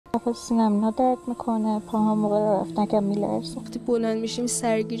دفعه سینم اینا درد میکنه، پاهم موقع راه رفتن میلرزه. وقتی بلند میشیم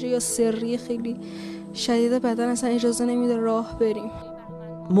سرگیجه یا سری خیلی شدید بدن اصلا اجازه نمیده راه بریم.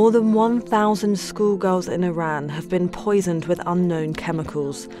 More than 1,000 schoolgirls in Iran have been poisoned with unknown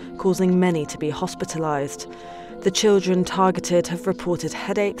chemicals, causing many to be hospitalised. The children targeted have reported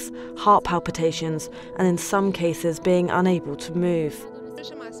headaches, heart palpitations, and in some cases being unable to move.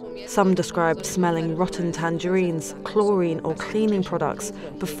 Some described smelling rotten tangerines, chlorine or cleaning products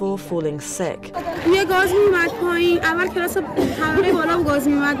before falling sick.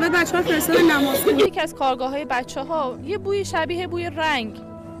 یکی از کارگاه‌های بچه‌ها یه بوی شبیه بوی رنگ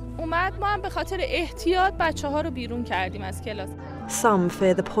اومد، ما هم به خاطر احتیاط بچه‌ها رو بیرون کردیم از کلاس. Some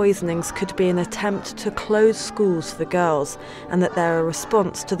fear the poisonings could be an attempt to close schools for girls and that they're a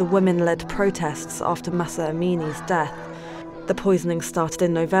response to the women-led protests after Masha Amini's death. The poisoning started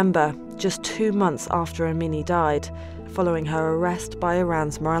in November, just 2 months after Amini died, following her arrest by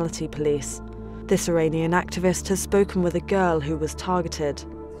Iran's morality police. This Iranian activist has spoken with a girl who was targeted.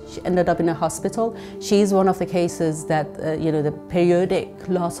 She ended up in a hospital. She's one of the cases that, the periodic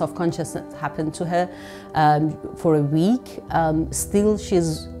loss of consciousness happened to her for a week. Still, she's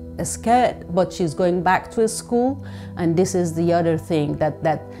scared, but she's going back to a school. And this is the other thing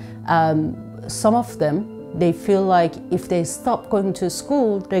that some of them, they feel like if they stop going to school,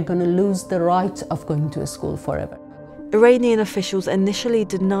 they're going to lose the right of going to a school forever. Iranian officials initially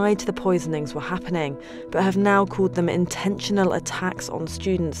denied the poisonings were happening, but have now called them intentional attacks on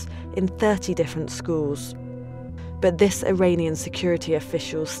students in 30 different schools. But this Iranian security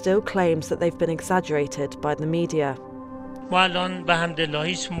official still claims that they've been exaggerated by the media. ما الان به حمدالله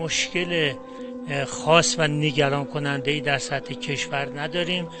هیچ مشکل خاص و نگران کننده‌ای در سطح کشور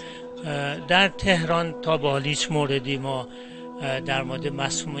نداریم. در تهران تا به حال هیچ موردی ما در مورد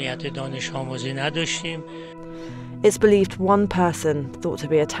مسمومیت دانش آموزی نداشتیم. It's believed one person, thought to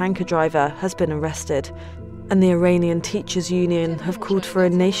be a tanker driver, has been arrested, and the Iranian Teachers Union have called for a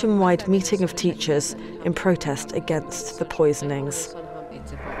nationwide meeting of teachers in protest against the poisonings.